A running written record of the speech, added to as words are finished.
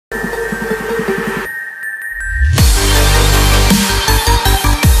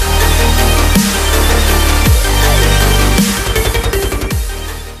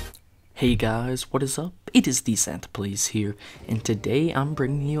Hey guys, what is up? It is the Santa Please here, and today I'm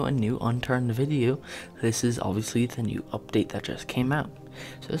bringing you a new Unturned video. This is obviously the new update that just came out.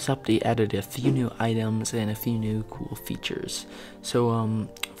 So this update added a few new items and a few new cool features. So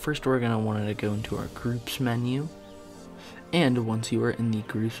first we're gonna want to go into our groups menu. And once you are in the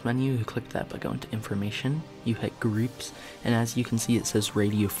groups menu, you click that by going to information, you hit groups, and as you can see it says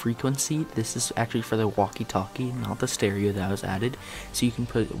radio frequency. This is actually for the walkie-talkie, not the stereo that was added. So you can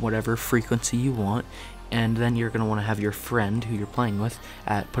put whatever frequency you want, and then you're going to want to have your friend who you're playing with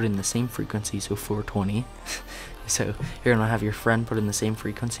put in the same frequency, so 420. So you're going to have your friend put in the same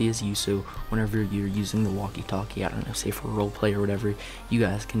frequency as you, so whenever you're using the walkie-talkie, I don't know, say for roleplay or whatever, you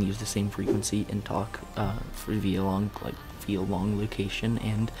guys can use the same frequency and talk via long location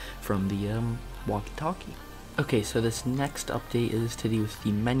and from the walkie-talkie. Okay, so this next update is to do with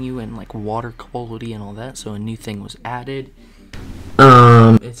the menu and like water quality and all that. So a new thing was added.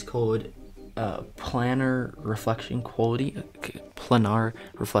 It's called planar reflection quality,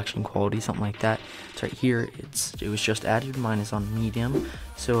 something like that. It's right here. It was just added. Mine is on medium,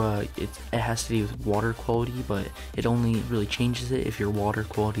 so it has to do with water quality, but it only really changes it if your water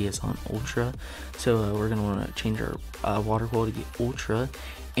quality is on ultra. So we're gonna want to change our water quality to ultra.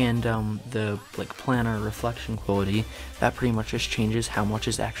 And the planar reflection quality, that pretty much just changes how much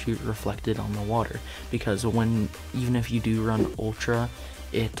is actually reflected on the water, because even if you do run ultra,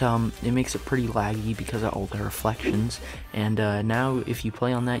 it makes it pretty laggy because of all the reflections. And now if you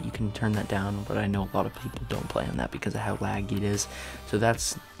play on that, you can turn that down, but I know a lot of people don't play on that because of how laggy it is. So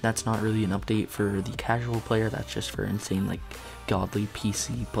that's not really an update for the casual player. That's just for insane godly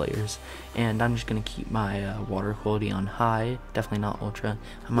PC players. And I'm just gonna keep my water quality on high, definitely not ultra.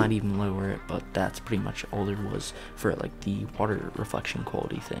 I might even lower it, but that's pretty much all there was for the water reflection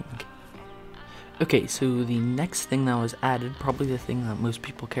quality thing. Okay, so the next thing that was added, probably the thing that most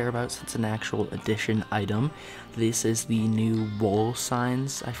people care about since it's an actual addition item, this is the new wall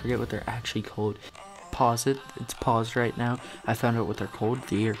signs. I forget what they're actually called. Pause it, it's paused right now. I found out what they're called.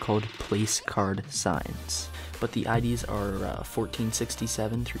 They are called Placecard signs. But the IDs are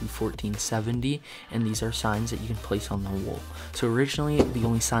 1467 through 1470, and these are signs that you can place on the wall. So originally, the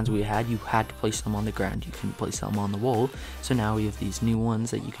only signs we had, you had to place them on the ground. You couldn't place them on the wall. So now we have these new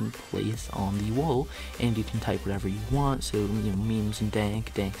ones that you can place on the wall, and you can type whatever you want. So, memes and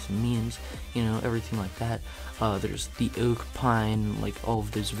danks and memes, everything like that. There's the oak, pine, all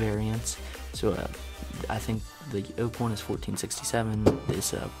of those variants. So I think the oak one is 1467,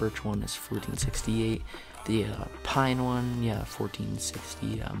 this birch one is 1468, the pine one,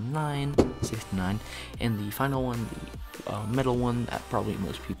 1469, and the final one, the metal one that probably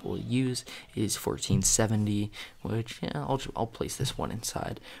most people use, is 1470, which I'll place this one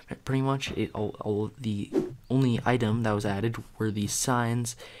inside. But pretty much the only item that was added were these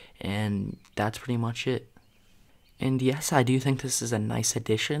signs, and that's pretty much it. And yes, I do think this is a nice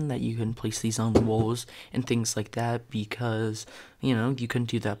addition that you can place these on walls and things like that, because, you couldn't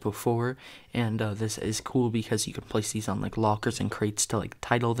do that before. And this is cool because you can place these on lockers and crates to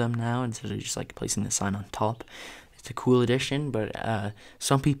title them now instead of just placing the sign on top. It's a cool addition, but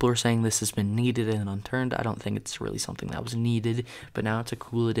some people are saying this has been needed and Unturned. I don't think it's really something that was needed, but now it's a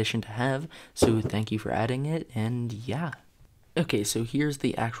cool addition to have. So thank you for adding it, and yeah. Okay, so here's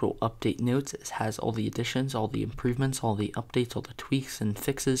the actual update notes. It has all the additions, all the improvements, all the updates, all the tweaks and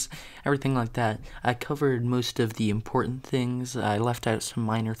fixes, everything like that. I covered most of the important things. I left out some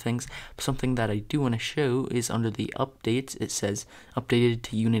minor things. Something that I do want to show is under the updates. It says updated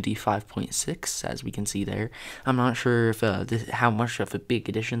to Unity 5.6, as we can see there. I'm not sure if how much of a big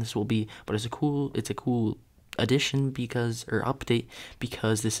addition this will be, but it's a cool addition update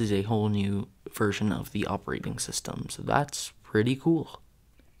because this is a whole new version of the operating system. So that's pretty cool.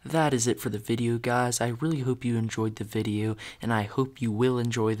 That is it for the video, guys. I really hope you enjoyed the video, and I hope you will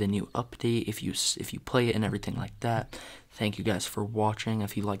enjoy the new update if you play it and everything like that. Thank you guys for watching.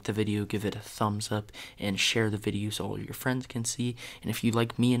 If you liked the video, give it a thumbs up and share the video so all your friends can see. And if you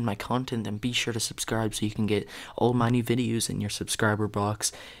like me and my content, then be sure to subscribe so you can get all my new videos in your subscriber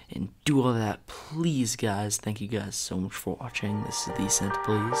box. And do all that, please, guys. Thank you guys so much for watching. This is the Santa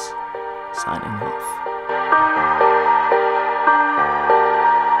Please, signing off.